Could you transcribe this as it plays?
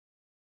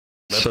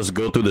Let us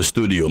go to the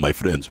studio, my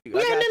friends.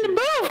 We're in the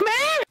booth,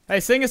 man! Hey,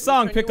 sing a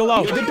song, Piccolo.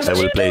 I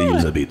will play you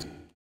the beat.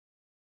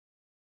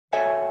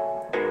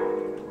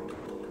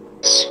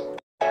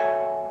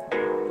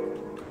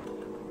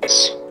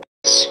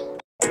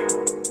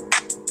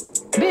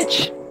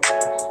 Bitch.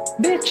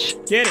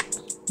 Bitch. Get it.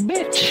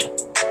 Bitch.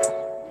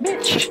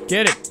 Bitch.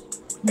 Get it.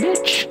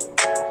 Bitch.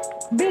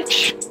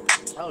 Bitch.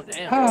 Oh,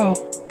 damn. Oh.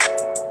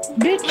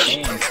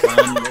 Bitch. Damn,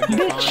 son.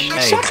 Bitch.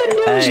 Hey, Suck a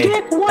dude's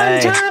dick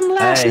one time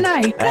last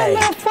night. That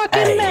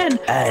motherfucking man.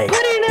 Put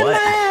it in my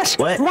ass.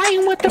 What? Right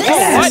with the What?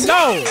 pass.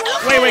 No!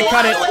 Wait,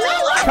 cut it.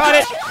 Cut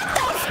it.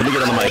 Let me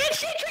get on the mic.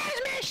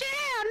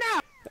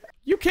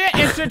 You can't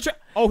instant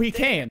Oh, he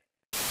can.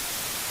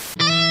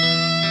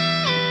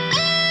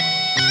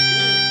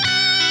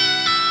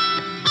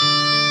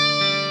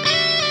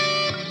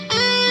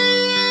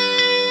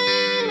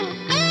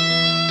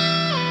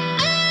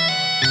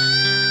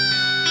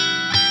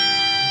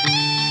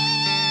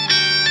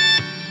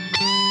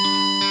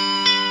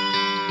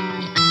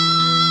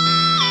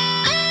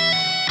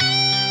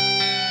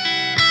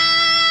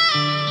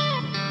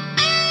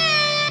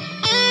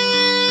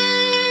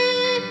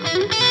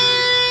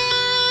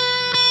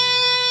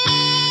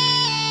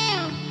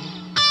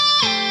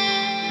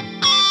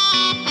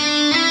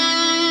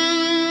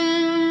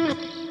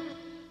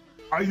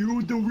 Are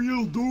you the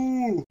real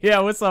Dooooo? Yeah,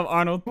 what's up,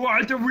 Arnold? You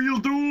are the real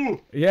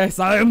Dooooo! Yes,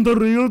 I am the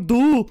real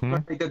Dooooo.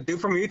 Like the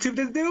dude from YouTube,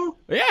 this dude?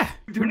 Yeah.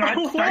 Do not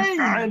start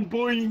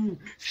fanboying!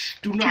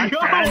 Do not Yo,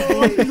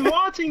 fanboy! he's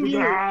watching Do you!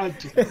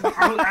 not!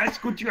 I'll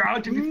escort you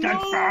out if you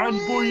start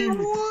fanboying!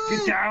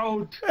 Get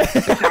out!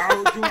 Get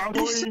out, you are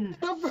going!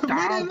 Stop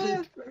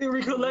it! Let me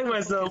recollect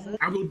myself.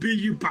 I will be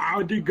your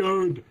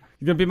bodyguard!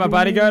 You gonna be my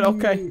bodyguard?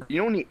 Okay.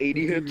 You only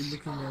 80 hits?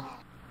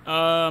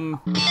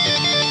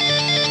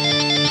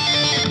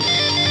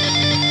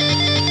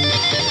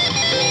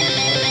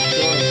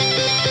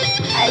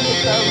 I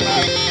just so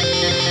much.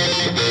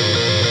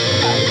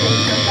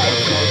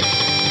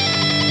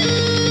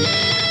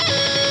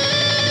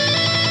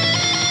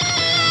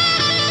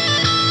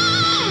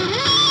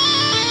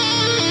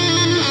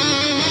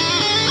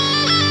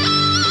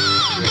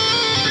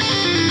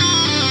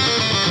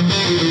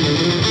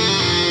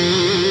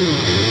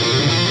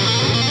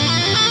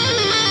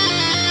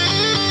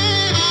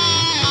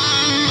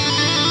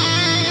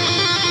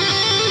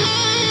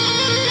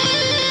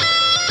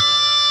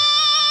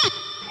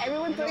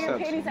 Everyone throw your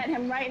panties at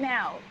him right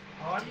now.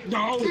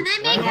 No! Can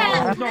I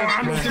make No,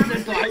 I'm not doing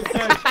it like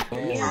that!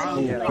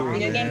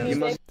 Video game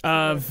music?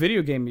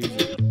 Video game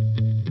music.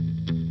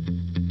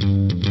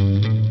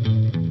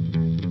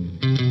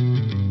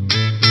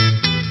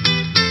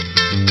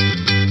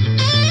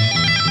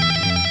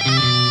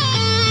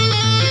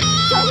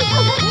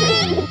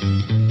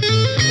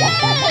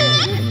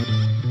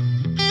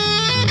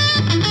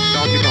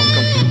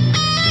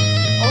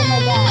 Oh my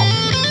god.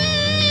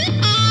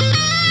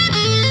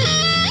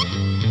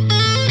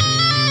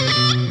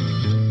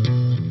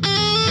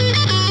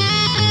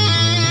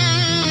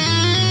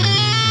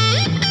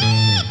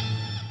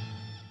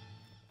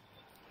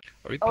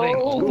 Are we playing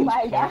Oh old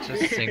my or god.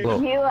 just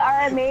single? You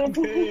are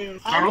amazing.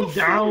 Calm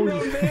down!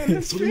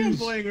 Please!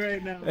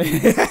 right now.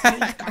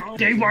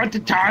 They want to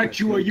touch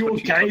you, are you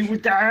okay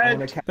with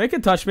that? They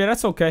can touch me,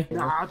 that's okay.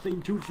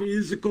 Nothing too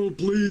physical,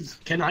 please.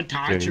 Can I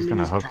touch Dude, he's him in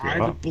gonna his hook you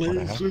private up. What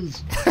the heck?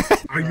 places?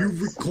 Are you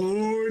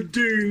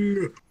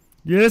recording?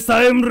 Yes,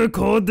 I am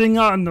recording,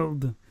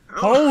 Arnold.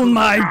 Oh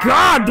my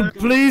god!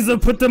 Please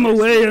put them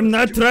away. I'm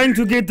not trying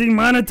to get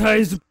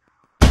demonetized.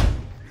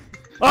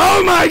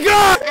 Oh my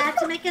god!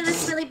 After making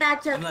this really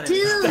bad joke,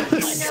 dude.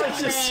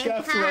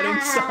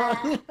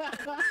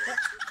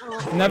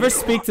 Never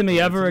speak to me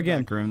ever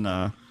again.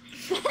 The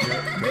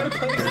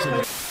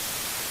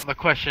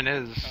question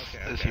is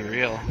he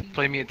real?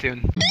 Play me a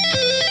tune.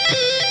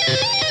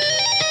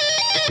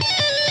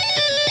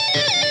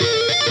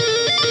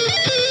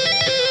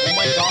 Oh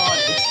my god,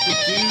 it's the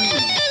dude.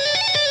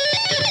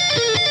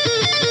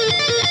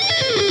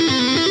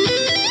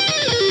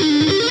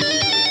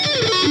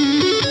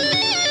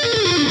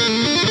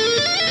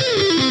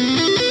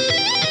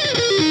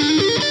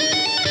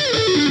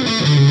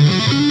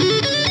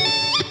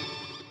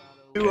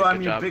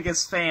 I'm your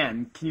biggest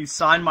fan. Can you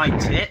sign my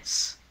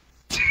tits?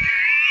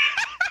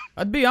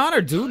 I'd be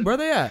honored, dude. Where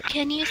they at?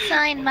 Can you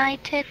sign my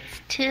tits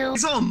too?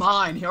 He's all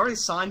mine. He already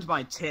signed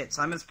my tits.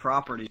 I'm his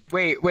property.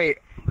 Wait.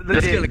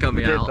 That's gonna come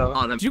out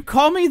on them. Did you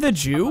call me the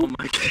Jew? Oh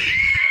my god.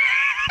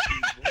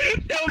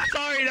 No, I'm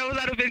sorry, that was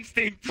out of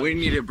instinct. We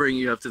need to bring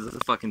you up to the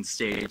fucking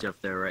stage up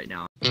there right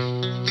now.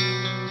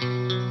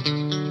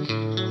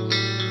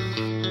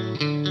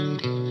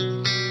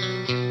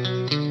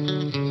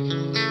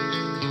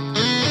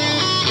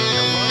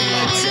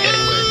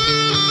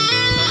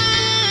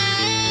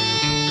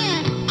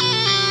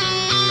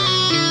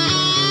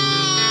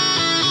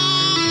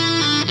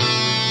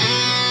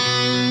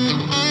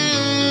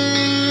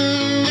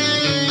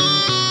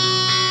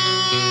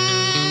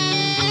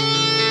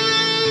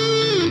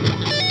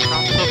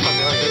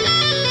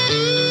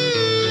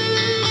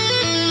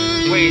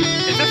 Wait,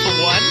 is this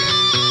one?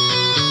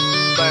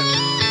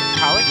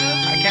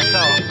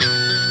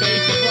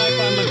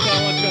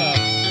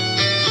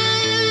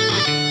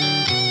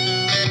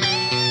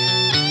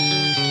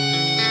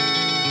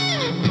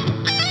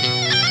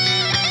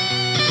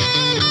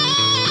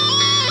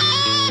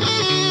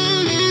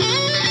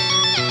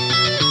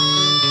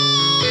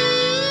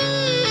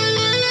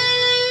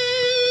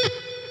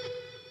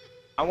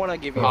 want to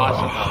give you a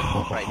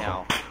hug right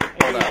now.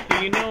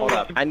 Hold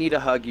up. I need to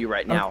hug you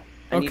right now.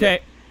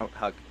 Okay.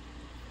 Hug.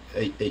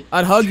 Hey.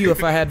 I'd hug you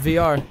if I had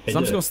VR. So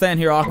I'm just gonna stand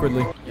here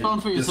awkwardly. Phone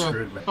for you,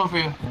 sir. Phone for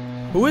you.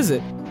 Who is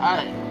it? It's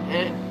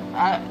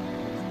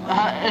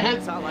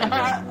not like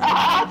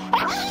that.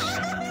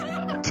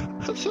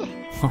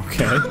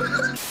 Okay.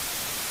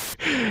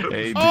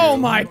 Hey, Oh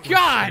my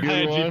god!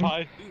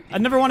 Good I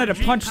never wanted to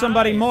punch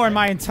somebody more in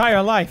my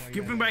entire life.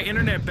 Give me my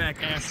internet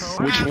back,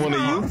 asshole. Which one of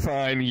you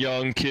fine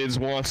young kids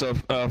wants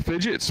a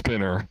fidget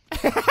spinner?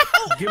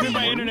 Give me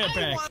my internet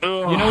back.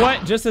 You know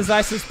what? Just as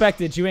I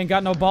suspected, you ain't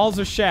got no balls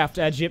or shaft,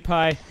 Ajit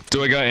Pie.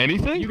 Do I got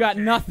anything? You got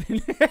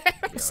nothing.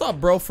 What's up,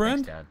 bro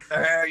friend?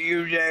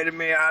 You say to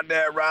me out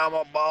there, rhyme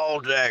a ball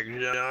jack,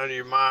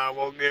 your mind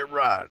won't get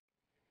right.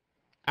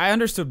 I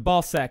understood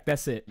ball sack,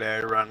 that's it.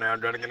 There right now,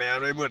 trying to get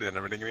out of the wood and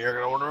everything.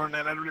 You're going to run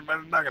that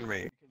everybody's talking to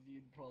me.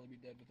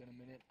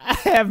 I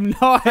have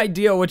no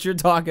idea what you're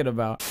talking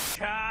about.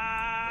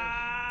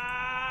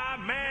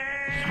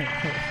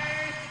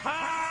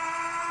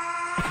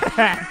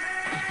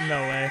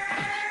 No way.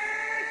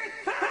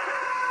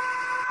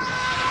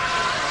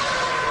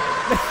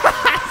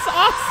 That's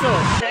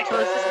awesome!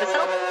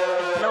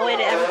 No way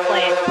to ever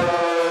play it.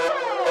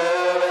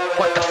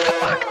 What the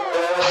fuck?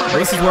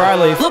 This is where I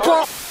leave.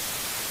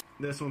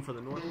 This one for the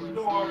Northwest.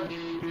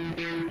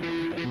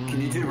 Can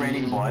you do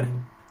Raining Blood?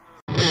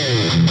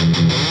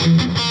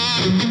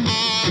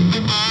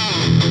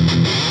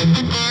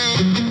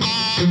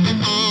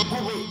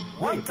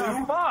 What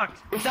the fuck?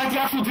 Is that the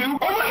actual Doo?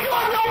 Oh my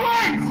god, no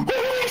way!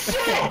 Holy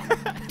shit!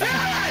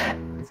 Dad!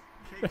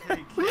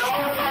 No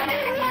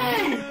fucking way!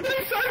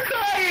 Please start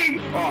crying!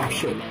 Oh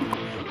shit.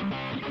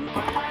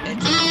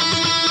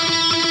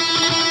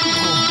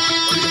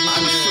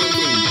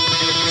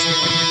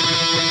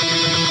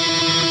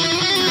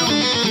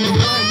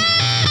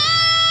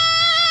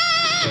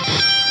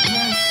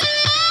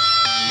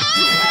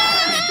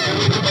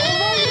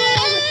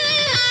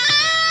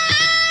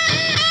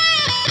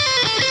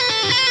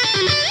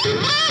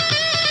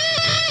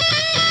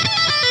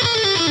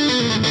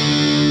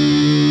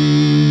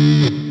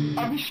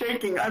 I'm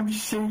shaking. I'm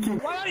shaking.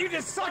 Why don't you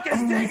just suck his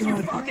dick,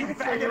 you fucking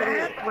faggot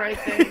head? Right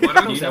there. Why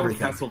don't you know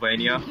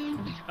Castlevania?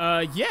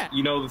 Yeah.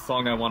 You know the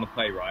song I want to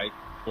play, right?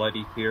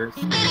 Bloody Tears.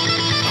 Oh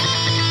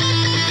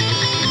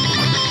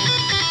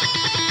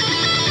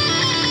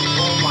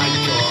my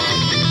god.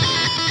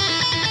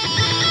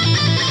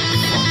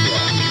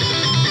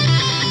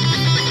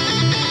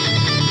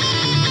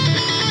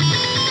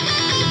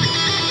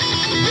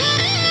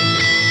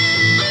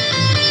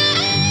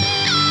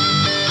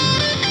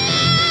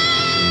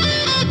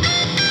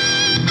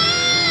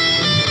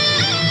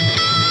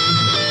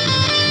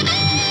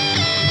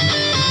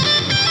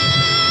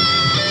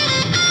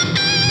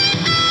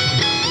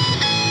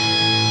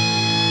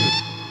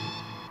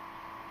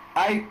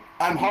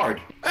 I'm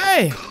hard.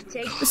 Hey!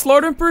 It's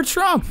Lord Emperor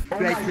Trump!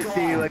 Great to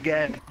see you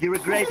again. You're a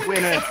great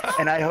winner,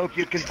 and I hope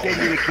you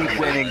continue to keep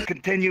winning.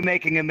 Continue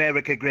making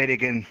America great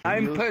again.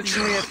 I'm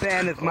personally a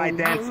fan of my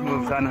dance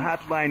moves on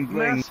Hotline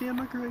Bling.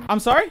 I'm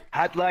sorry?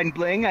 Hotline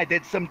Bling, I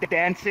did some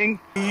dancing.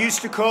 You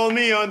used to call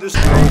me on the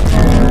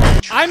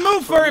I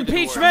move for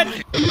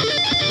impeachment!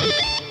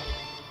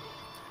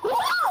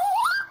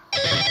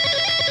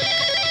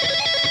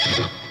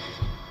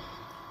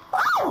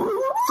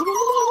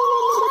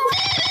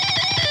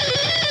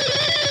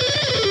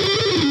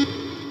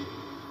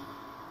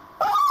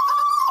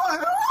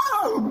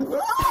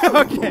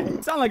 Okay,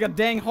 you sound like a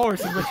dang horse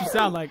is what you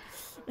sound like.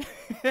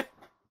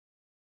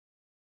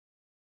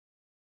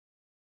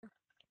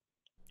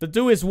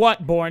 TheDooo is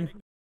what, Born?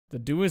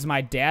 TheDooo is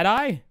my dad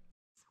eye?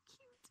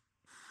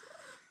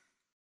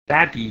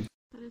 Daddy.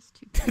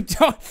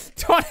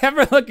 Don't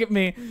ever look at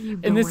me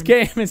in this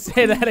game and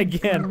say that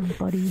again.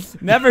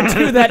 Never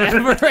do that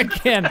ever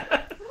again.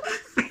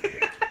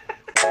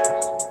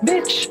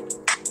 Bitch.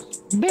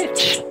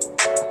 Bitch.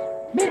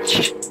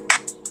 Bitch.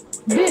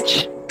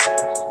 Bitch.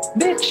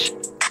 Bitch.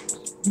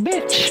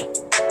 Bitch.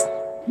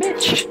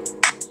 Bitch.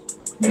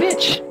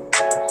 Bitch.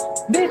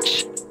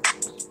 Bitch.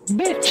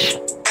 Bitch.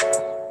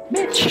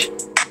 Bitch.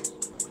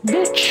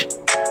 Bitch.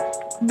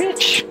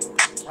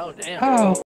 Bitch. Oh damn. Oh.